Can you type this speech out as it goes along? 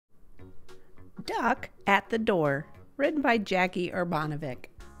Duck at the Door, written by Jackie Urbanovic.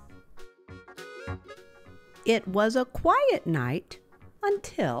 It was a quiet night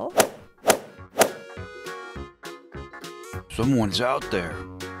until... Someone's out there.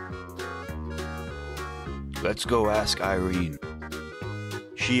 Let's go ask Irene.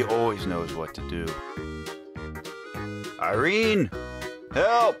 She always knows what to do. Irene!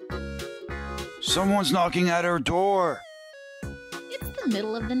 Help! Someone's knocking at her door. It's the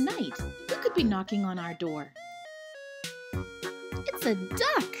middle of the night. Who could be knocking on our door? It's a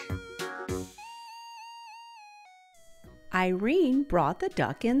duck. Irene brought the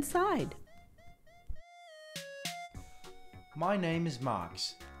duck inside. My name is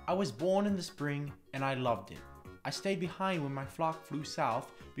Max. I was born in the spring and I loved it. I stayed behind when my flock flew south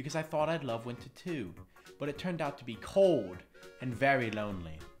because I thought I'd love winter too, but it turned out to be cold and very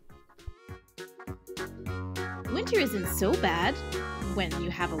lonely. Winter isn't so bad when you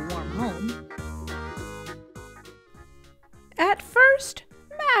have a warm home. At first,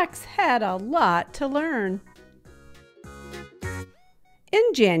 Max had a lot to learn. In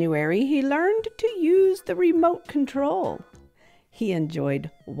January, he learned to use the remote control. He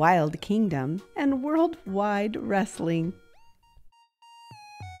enjoyed Wild Kingdom and Worldwide Wrestling.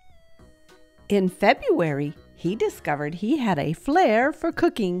 In February, he discovered he had a flair for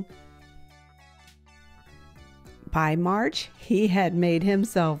cooking. By March, he had made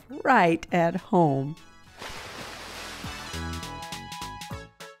himself right at home.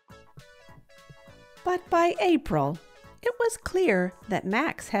 But by April, it was clear that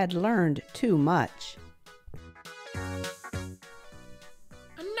Max had learned too much.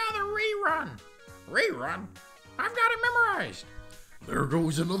 Another rerun. Rerun? I've got it memorized. There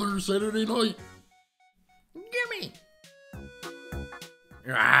goes another Saturday night. Gimme.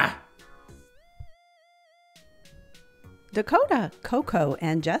 Ah. Dakota, Coco,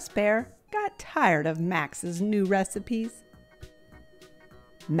 and Just Bear got tired of Max's new recipes.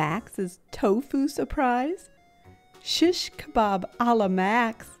 Max's tofu surprise, shish kebab a la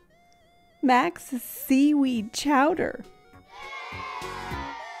Max, Max's seaweed chowder.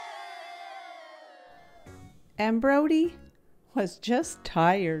 And Brody was just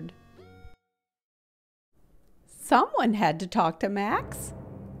tired. Someone had to talk to Max.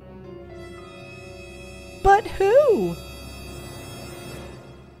 But who?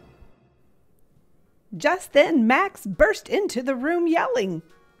 Just then, Max burst into the room yelling,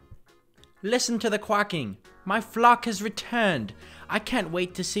 Listen to the quacking. My flock has returned. I can't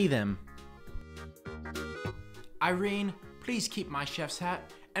wait to see them. Irene, please keep my chef's hat.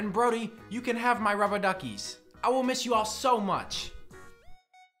 And Brody, you can have my rubber duckies. I will miss you all so much.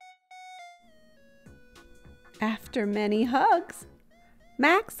 After many hugs,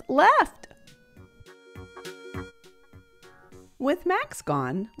 Max left. With Max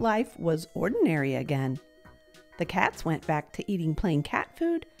gone, life was ordinary again. The cats went back to eating plain cat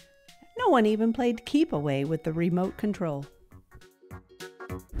food. No one even played keep away with the remote control.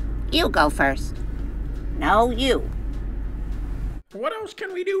 You go first. No, you. What else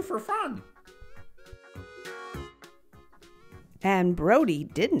can we do for fun? And Brody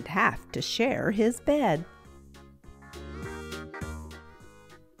didn't have to share his bed.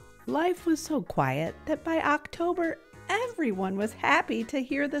 Life was so quiet that by October, everyone was happy to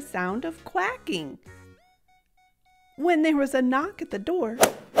hear the sound of quacking. When there was a knock at the door,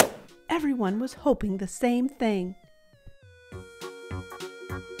 everyone was hoping the same thing.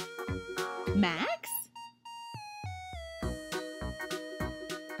 Max?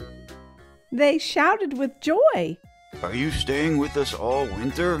 They shouted with joy. Are you staying with us all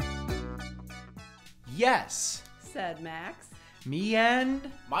winter? Yes, Said Max. me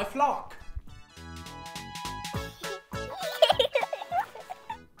and my flock.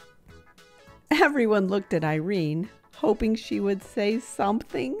 Everyone looked at Irene, hoping she would say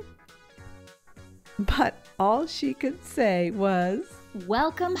something. But all she could say was,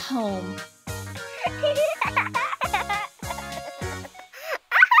 Welcome home.